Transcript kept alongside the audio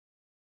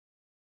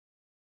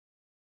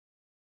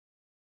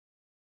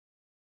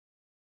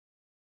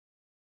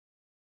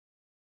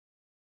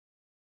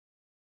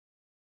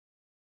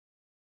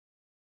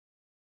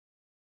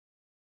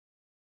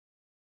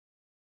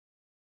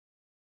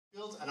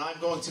And I'm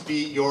going to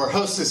be your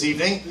host this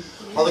evening.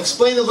 I'll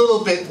explain a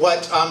little bit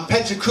what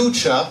Pecha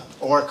Kucha,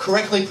 or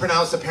correctly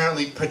pronounced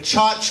apparently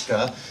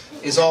Pecha,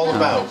 is all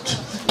about.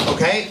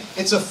 Okay?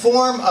 It's a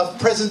form of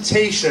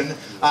presentation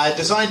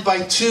designed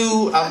by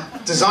two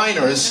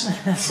designers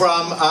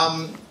from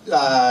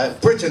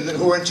Britain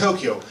who were in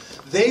Tokyo.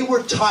 They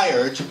were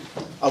tired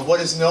of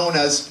what is known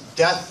as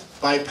death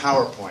by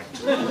PowerPoint.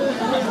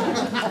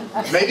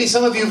 Maybe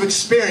some of you have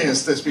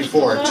experienced this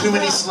before. Too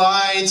many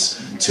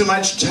slides, too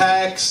much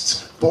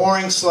text,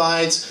 boring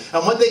slides.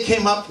 And what they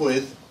came up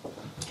with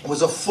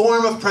was a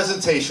form of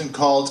presentation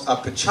called a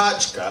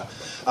Pecha,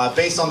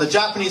 based on the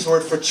Japanese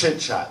word for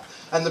chit-chat.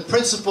 And the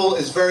principle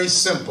is very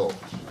simple.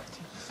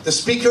 The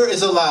speaker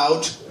is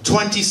allowed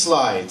 20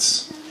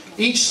 slides.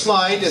 Each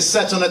slide is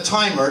set on a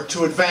timer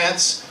to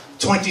advance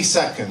 20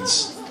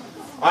 seconds.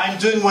 I'm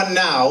doing one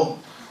now,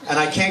 and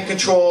I can't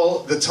control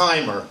the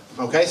timer,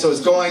 okay? So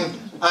it's going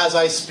as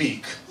I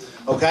speak,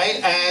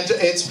 okay? And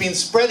it's been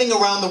spreading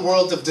around the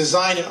world of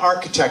design and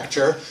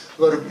architecture.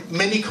 We go to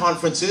many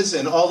conferences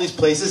in all these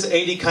places,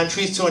 80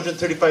 countries,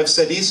 235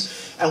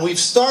 cities, and we've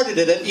started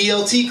it at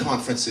ELT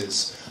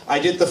conferences. I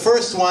did the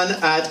first one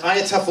at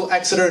IATEFL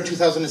Exeter in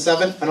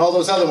 2007, and all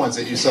those other ones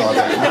that you saw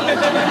there.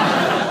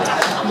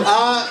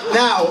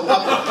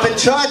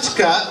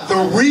 Pecha,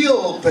 the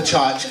real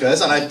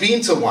Pechachkas, and I've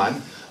been to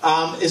one,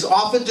 is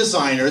often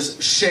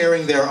designers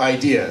sharing their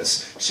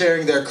ideas,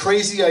 sharing their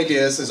crazy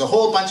ideas. There's a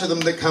whole bunch of them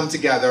that come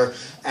together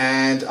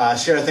and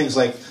share things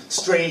like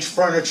strange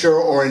furniture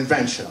or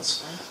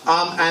inventions.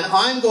 And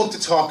I'm going to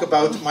talk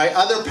about my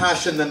other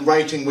passion than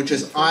writing, which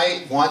is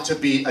I want to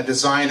be a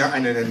designer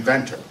and an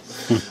inventor.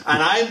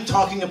 And I'm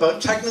talking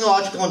about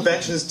technological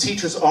inventions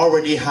teachers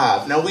already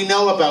have. Now we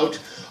know about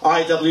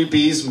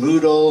IWBs,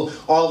 Moodle,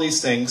 all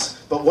these things,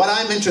 but what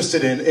I'm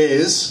interested in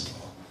is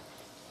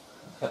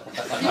what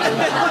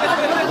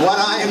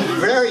I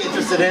am very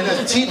interested in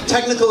is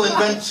technical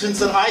inventions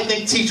that I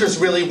think teachers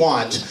really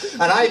want.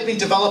 And I've been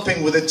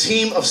developing with a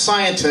team of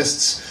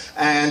scientists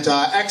and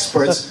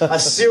experts a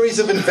series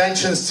of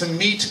inventions to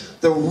meet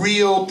the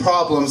real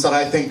problems that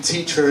I think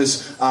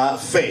teachers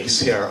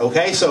face here.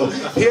 Okay, so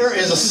here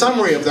is a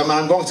summary of them, and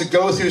I'm going to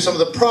go through some of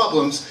the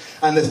problems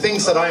and the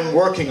things that I'm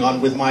working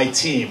on with my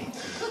team.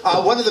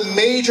 One of the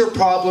major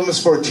problems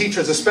for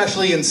teachers,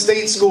 especially in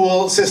state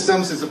school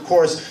systems, is of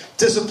course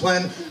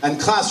discipline and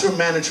classroom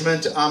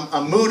management. A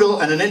Moodle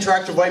and an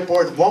interactive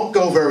whiteboard won't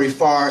go very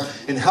far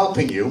in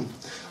helping you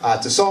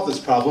to solve this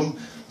problem.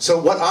 So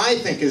what I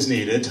think is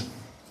needed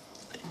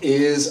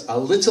is a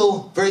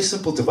little, very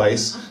simple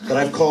device that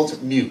I've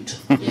called Mute.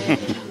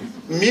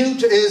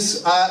 Mute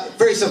is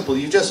very simple.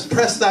 You just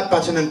press that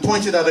button and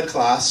point it at a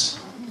class,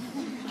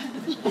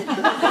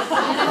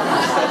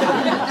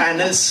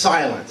 and it's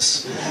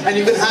silence. And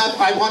you can have,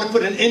 I want to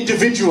put an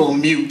individual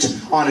mute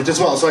on it as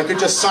well, so I could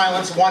just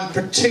silence one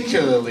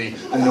particularly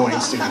annoying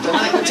student, and then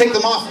I can take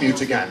them off mute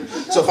again.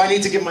 So if I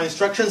need to give my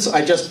instructions,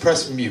 I just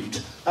press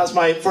mute. That's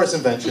my first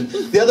invention.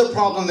 The other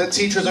problem that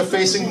teachers are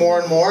facing more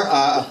and more,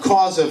 a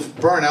cause of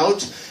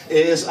burnout,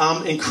 is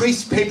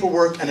increased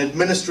paperwork and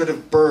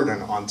administrative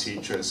burden on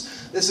teachers.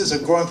 This is a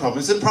growing problem.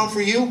 Is it a problem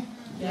for you?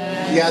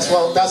 Yes,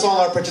 well, that's all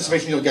our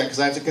participation you'll get, because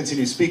I have to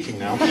continue speaking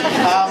now.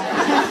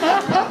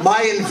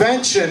 My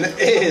invention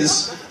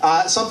is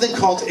something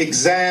called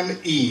Exam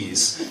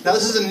Ease. Now,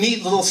 this is a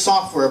neat little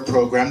software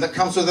program that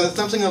comes with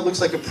something that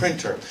looks like a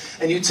printer.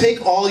 And you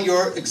take all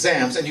your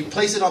exams and you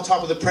place it on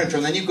top of the printer,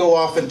 and then you go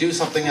off and do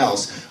something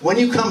else. When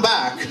you come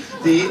back,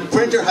 the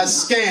printer has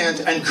scanned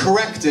and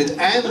corrected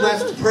and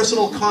left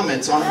personal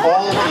comments on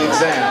all of the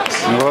exams.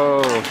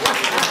 Whoa.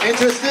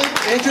 Interested?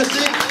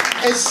 Interested?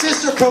 Its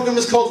sister program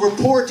is called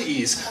Report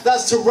Ease.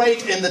 That's to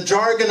write in the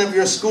jargon of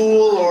your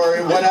school or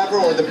whatever,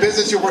 or the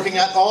business you're working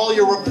at, all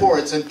your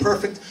reports in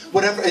perfect,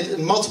 whatever,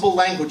 in multiple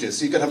languages.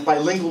 So you can have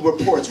bilingual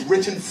reports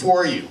written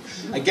for you.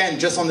 Again,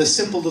 just on this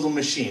simple little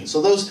machine.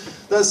 So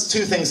those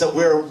two things that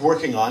we're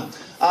working on.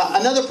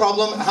 Another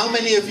problem, how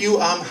many of you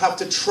have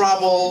to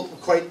travel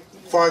quite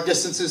far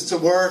distances to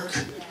work?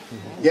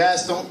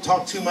 Yes, don't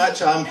talk too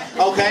much.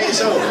 Okay,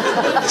 so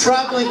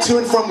traveling to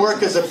and from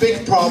work is a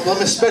big problem,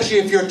 especially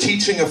if you're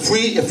teaching a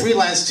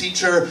freelance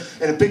teacher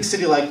in a big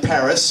city like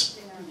Paris.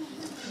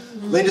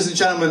 Ladies and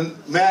gentlemen,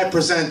 may I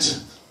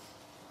present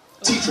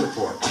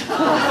Teacherport.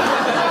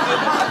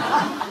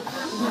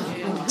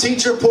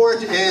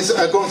 Teacherport is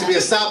going to be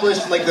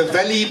established like the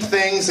Velib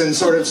things, and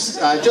sort of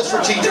just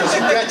for teachers. You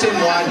get in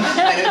one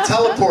and it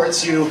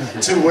teleports you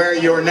to where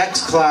your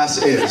next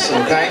class is,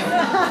 okay?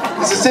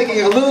 This is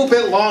taking a little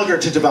bit longer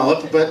to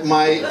develop, but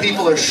my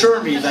people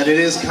assure me that it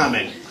is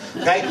coming,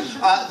 okay?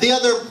 The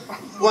other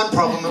one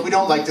problem that we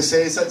don't like to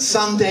say is that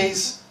some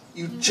days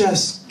you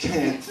just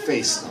can't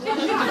face them,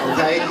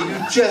 okay?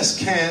 You just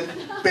can't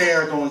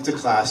bear going to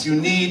class. You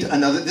need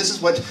another. This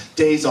is what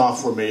days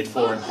off were made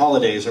for, and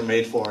holidays are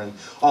made for, and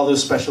all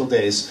those special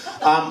days.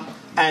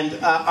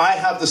 I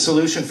have the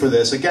solution for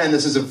this. Again,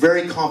 this is a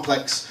very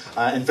complex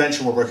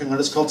invention we're working on.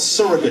 It's called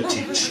Surrogate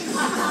Teach.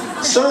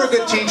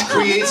 Surrogate Teach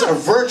creates a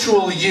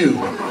virtual you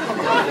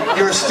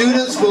Your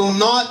students will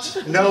not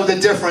know the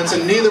difference,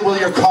 and neither will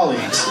your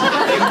colleagues.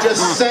 You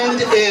just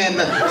send in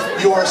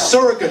your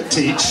surrogate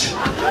teach,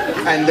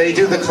 and they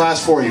do the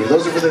class for you.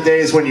 Those are for the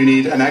days when you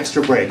need an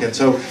extra break. And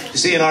so, you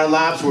see in our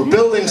labs, we're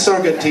building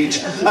surrogate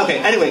teach. Okay,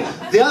 anyway,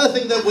 the other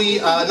thing that we,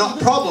 not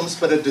problems,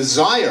 but a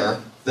desire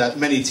that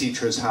many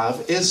teachers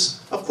have is,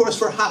 of course,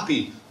 for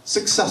happy,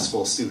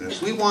 successful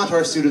students. We want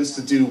our students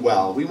to do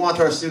well. We want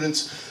our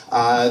students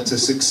to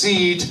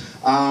succeed,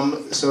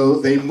 so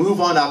they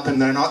move on up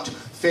and they're not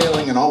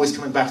failing and always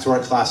coming back to our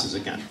classes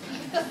again.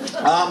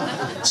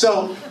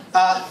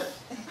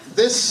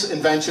 This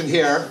invention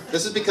here,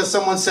 this is because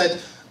someone said,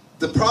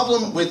 the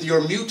problem with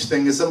your mute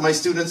thing is that my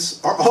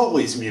students are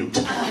always mute.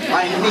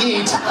 I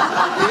need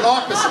the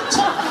opposite.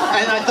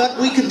 And I thought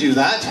we can do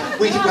that.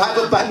 We can have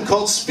a button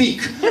called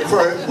speak.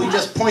 We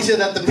just point it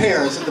at the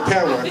pairs in the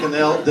pair work and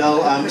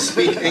they'll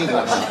speak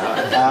English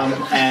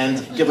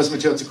and give us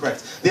material to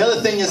correct. The other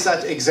thing is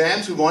that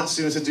exams, we want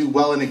students to do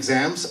well in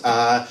exams.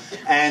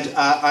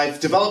 I've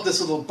developed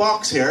this little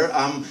box here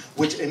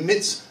which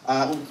emits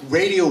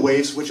radio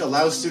waves, which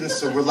allows students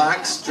to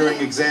relax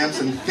during exams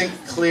and think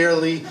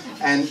clearly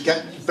and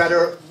get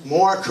better,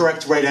 more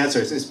correct right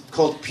answers. It's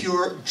called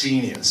pure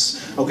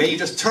genius. Okay, you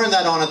just turn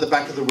that on at the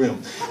back of the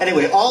room.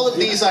 Anyway, all of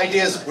these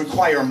ideas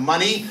require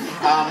money,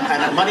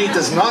 and money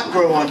does not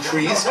grow on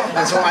trees,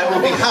 and so I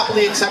will be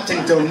happily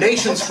accepting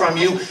donations from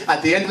you.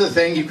 At the end of the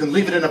thing, you can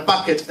leave it in a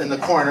bucket in the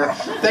corner.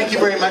 Thank you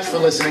very much for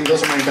listening.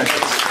 Those are my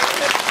inventions.